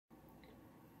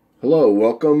Hello,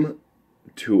 welcome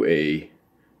to a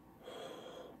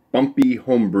BuMpY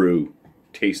homebrew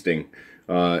tasting.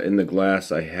 In the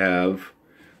glass I have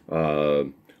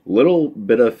little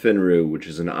Bitta Finru, which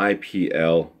is an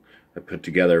IPL I put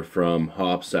together from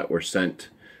hops that were sent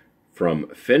from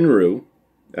Finru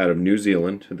out of New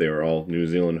Zealand. They were all New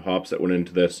Zealand hops that went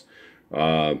into this.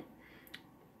 Was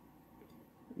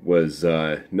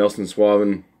Nelson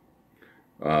Swaven,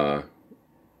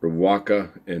 Rawaka,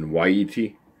 and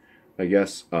Waiti, I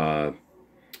guess.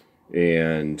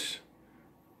 And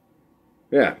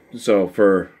yeah, so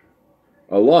for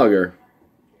a lager,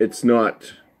 it's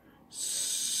not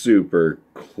super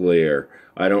clear.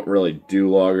 I don't really do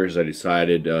lagers. I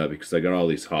decided because I got all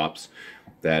these hops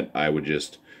that I would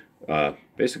just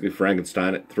basically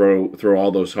Frankenstein it, throw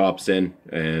all those hops in,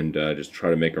 and just try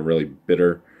to make a really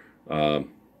bitter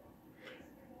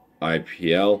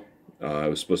IPL. It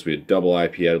was supposed to be a double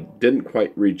IPL. Didn't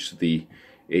quite reach the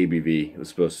ABV. It was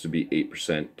supposed to be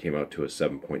 8%. Came out to a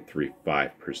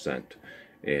 7.35%.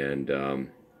 And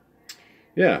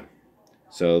yeah,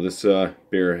 so this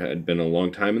beer had been a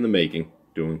long time in the making.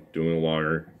 Doing a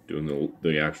lager, doing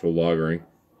the actual lagering,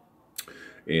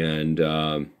 and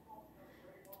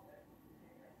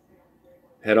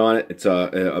head on it. It's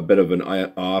a bit of an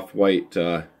off-white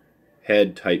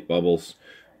head, tight bubbles,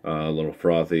 a little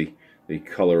frothy. The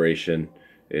coloration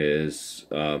is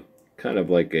kind of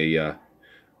like a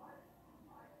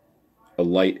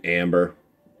light amber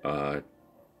to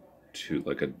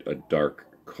like a dark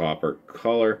copper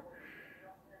color.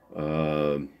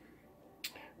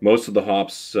 Most of the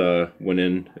hops went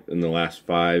in the last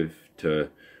 5 to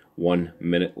 1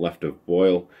 minute left of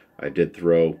boil. I did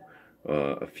throw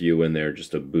a few in there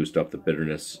just to boost up the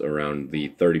bitterness around the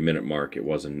 30-minute mark. It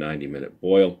was a 90-minute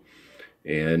boil.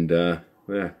 And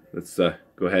yeah, let's go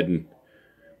ahead and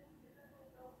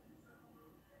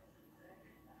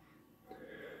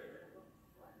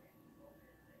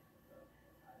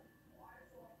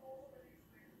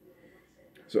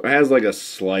so it has like a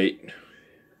slight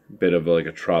bit of like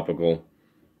a tropical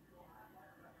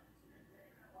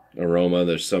aroma.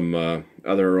 There's some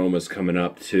other aromas coming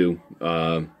up too.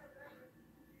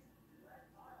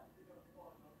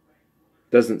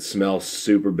 Doesn't smell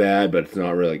super bad, but it's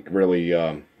not really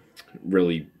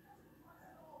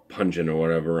pungent or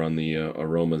whatever on the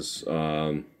aromas.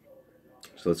 So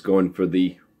let's go in for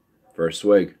the first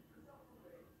swig.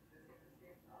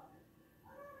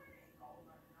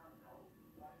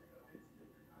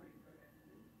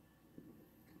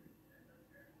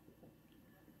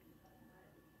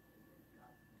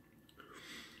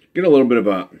 Get a little bit of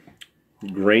a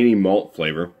grainy malt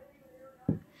flavor,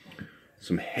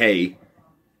 some hay.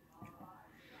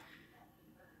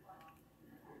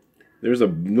 There's a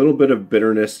little bit of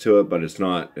bitterness to it, but it's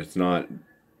not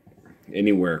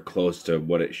anywhere close to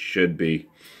what it should be.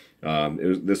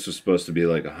 This was supposed to be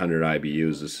like 100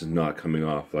 IBUs. This is not coming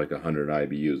off like 100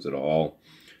 IBUs at all.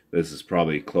 This is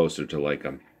probably closer to like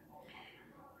a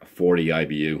 40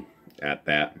 IBU at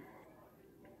that.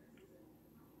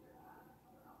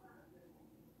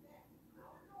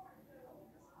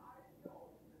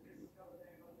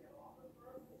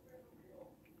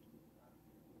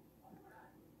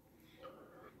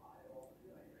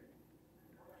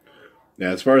 Now,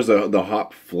 as far as the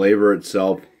hop flavor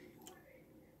itself,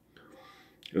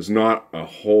 there's not a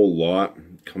whole lot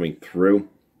coming through.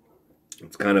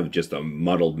 It's kind of just a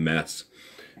muddled mess.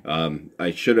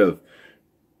 I should have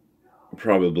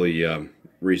probably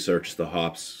researched the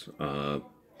hops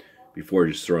before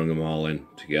just throwing them all in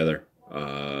together.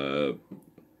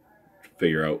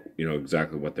 Figure out,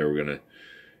 exactly what they were going to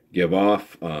give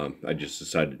off. I just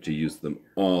decided to use them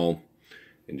all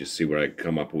and just see what I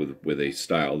come up with a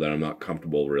style that I'm not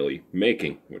comfortable really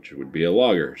making, which would be a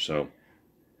lager. So,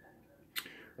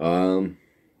 I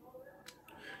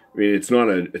mean, it's not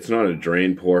a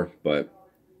drain pour, but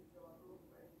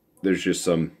there's just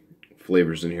some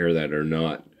flavors in here that are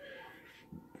not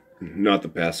the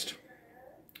best.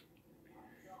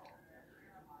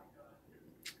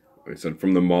 Like I said,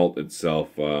 from the malt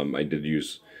itself, I did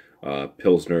use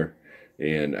Pilsner,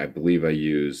 and I believe I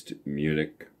used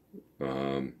Munich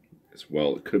as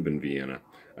well. It could have been Vienna.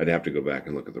 I'd have to go back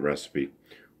and look at the recipe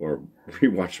or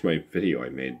rewatch my video I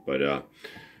made. But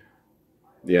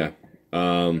yeah,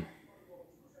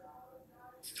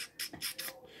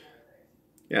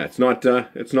 yeah, it's not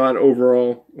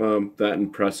overall that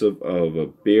impressive of a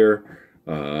beer.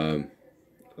 Like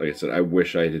I said, I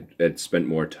wish I had spent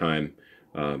more time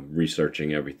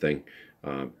researching everything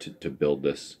to build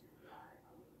this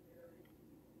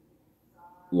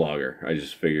lager. I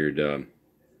just figured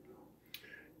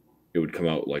it would come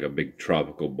out like a big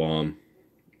tropical bomb,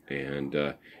 and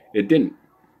it didn't.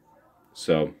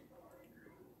 So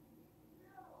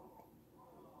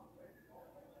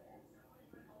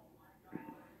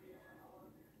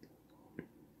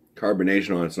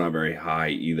carbonation on it's not very high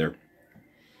either.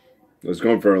 I was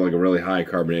going for like a really high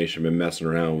carbonation. Been messing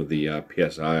around with the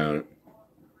PSI on it.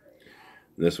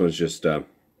 And this one's just right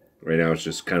now it's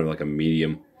just kind of like a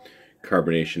medium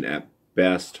carbonation at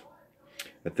best.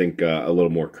 I think a little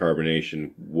more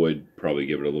carbonation would probably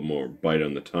give it a little more bite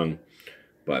on the tongue,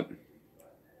 but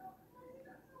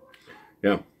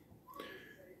yeah,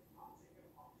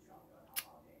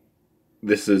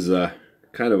 this is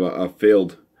kind of a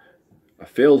failed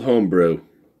homebrew,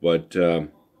 but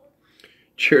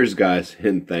cheers guys,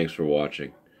 and thanks for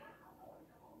watching.